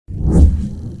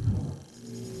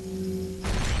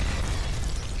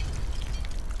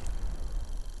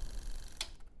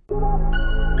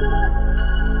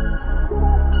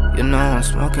I'm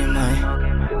smoking my.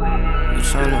 You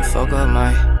tryna fuck up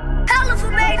my.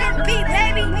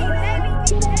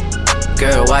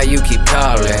 Girl, why you keep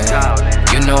calling?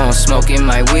 You know I'm smoking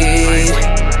my weed.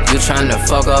 You tryna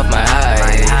fuck off my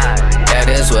high. That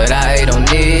is what I don't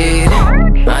need.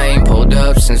 I ain't pulled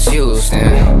up since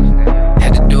Houston.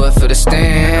 Had to do it for the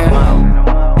stamp.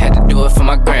 Had to do it for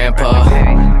my grandpa.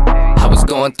 I was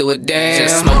going through a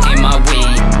dance. Just smoking my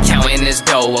weed, counting this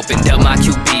dough. Opened up my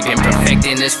QB, been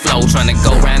perfecting this flow. Tryna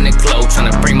go round the globe,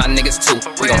 tryna bring my niggas too.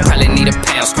 We gon' probably need a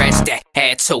pound, scratch that.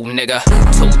 Had two, nigga.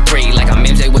 2, 3, like I'm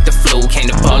MJ with the flu. Came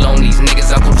to ball on these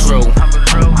niggas, Uncle Drew.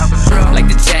 Like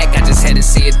the Jack, I just had to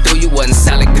see it through. You wasn't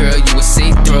solid, girl, you was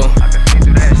see-through.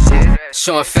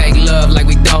 Showing fake love like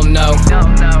we don't know.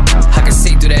 I can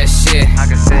see through that shit.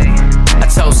 I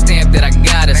told Stamp that I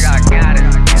got us,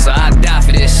 so I die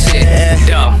for this shit.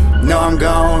 No, I'm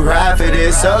gon' ride for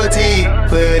this. OT,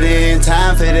 put in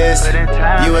time for this.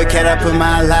 You a cat, I put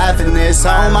my life in this.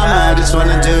 On my mind, just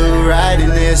wanna do right in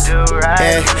this.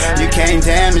 Hey, you can't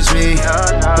damage me.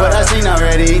 What I seen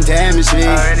already damaged me.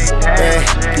 Hey,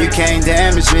 you can't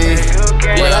damage me.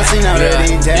 What I seen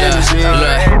already damaged me.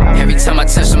 Look, every time I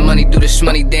touch the money, do the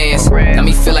shmoney dance. Got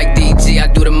me feel like DG, I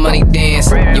do the money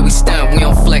dance. Yeah, we stunt, we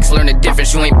don't flex, learn the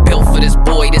difference. You ain't built for this,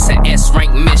 boy, this an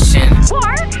S-rank mission.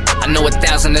 I know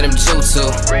 1,000 of them jutsu.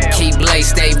 Keep Blade,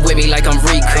 stay with me like I'm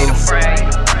Riku.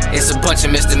 It's a bunch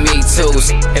of Mr. Me Too's.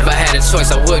 If I had a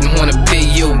choice, I wouldn't wanna be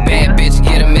you. Bad bitch,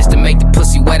 get a miss to make the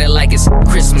pussy wetter like it's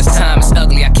Christmas time. It's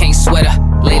ugly, I can't sweat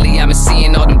her. Lately, I've been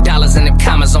seeing all them dollars and them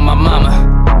commas on my mama.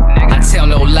 I tell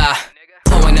no lie.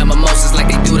 Pulling up mimosas like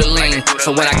they do the lean.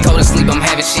 So when I go to sleep, I'm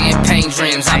having champagne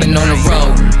dreams. I've been on the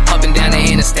road, up and down the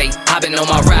interstate. I've been on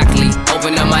my rock lead,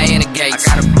 open up my inner gates.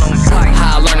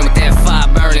 How I learning with that fire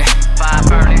burning.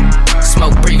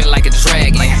 Smoke breathing like a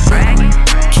dragon.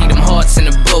 Keep them hearts in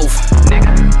the booth.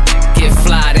 Get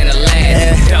fly in a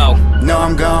lad. No,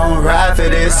 I'm gon' ride for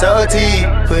this. OT,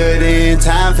 put in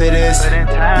time for this.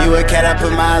 You a cat, I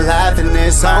put my life in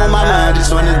this. On my mind,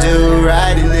 just wanna do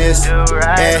right in this.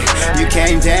 Hey, you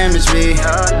can't damage me.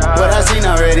 What I seen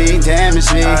already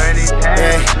damaged me.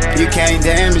 Hey, you can't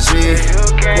damage me.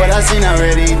 What I seen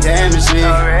already damaged me.